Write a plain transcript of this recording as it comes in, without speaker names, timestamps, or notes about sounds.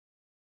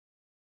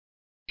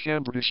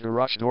Cambrdige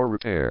garage door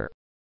repair.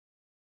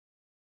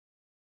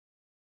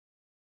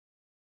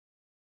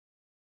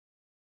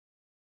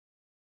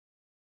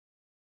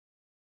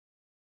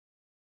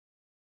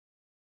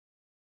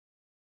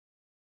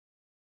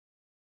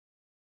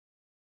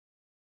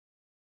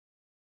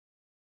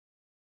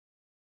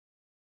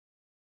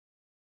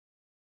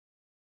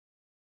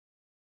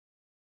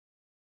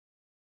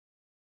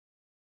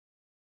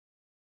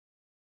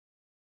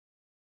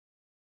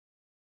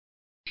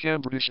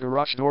 Cambrdige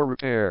Garage Door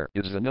Repair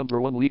is the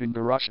 #1 leading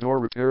garage door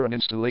repair and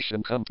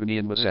installation company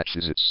in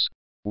Massachusetts.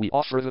 We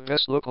offer the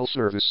best local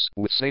service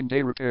with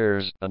same-day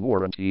repairs and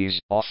warranties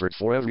offered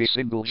for every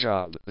single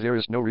job. There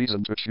is no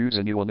reason to choose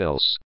anyone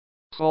else.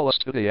 Call us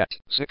today at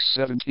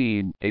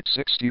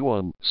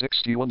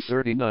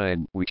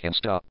 617-861-6139. We can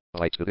stop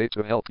by today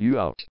to help you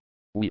out.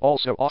 We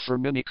also offer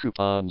many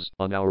coupons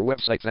on our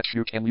website that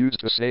you can use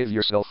to save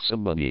yourself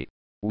some money.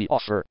 We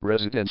offer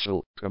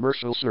residential,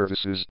 commercial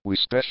services. We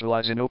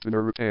specialize in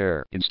opener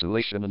repair,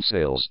 installation and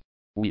sales.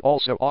 We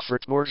also offer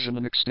torsion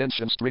and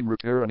extension string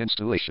repair and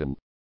installation.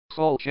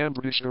 Call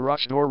Cambrdige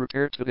Garage Door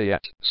Repair today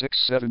at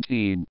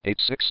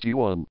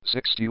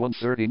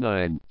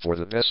 617-861-6139 for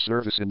the best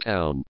service in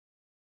town.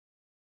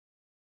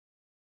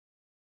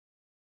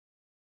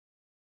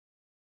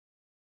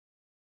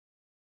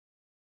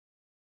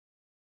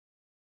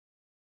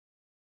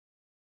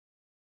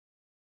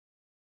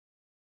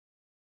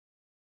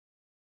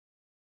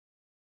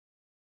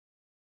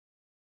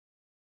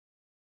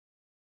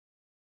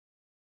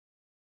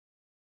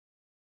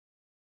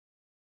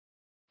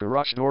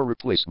 Garage door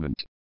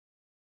replacement.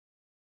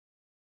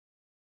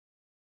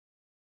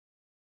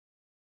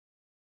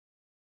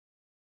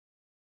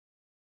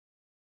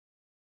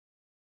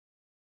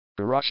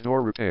 Garage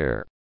door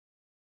repair.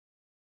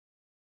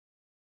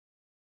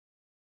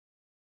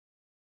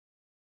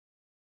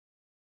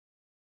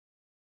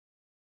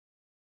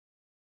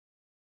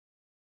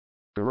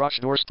 Garage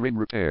door string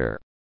repair.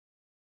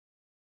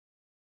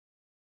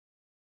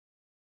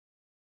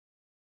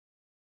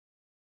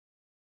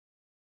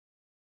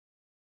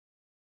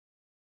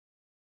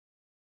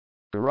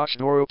 Garage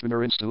door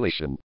opener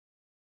installation.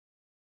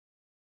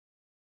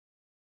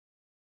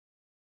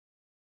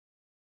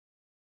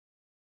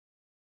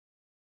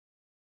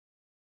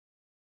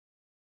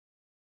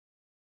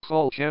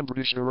 Call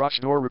Cambrdige Garage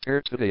Door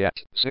Repair today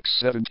at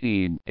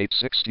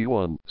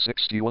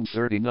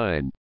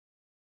 617-861-6139.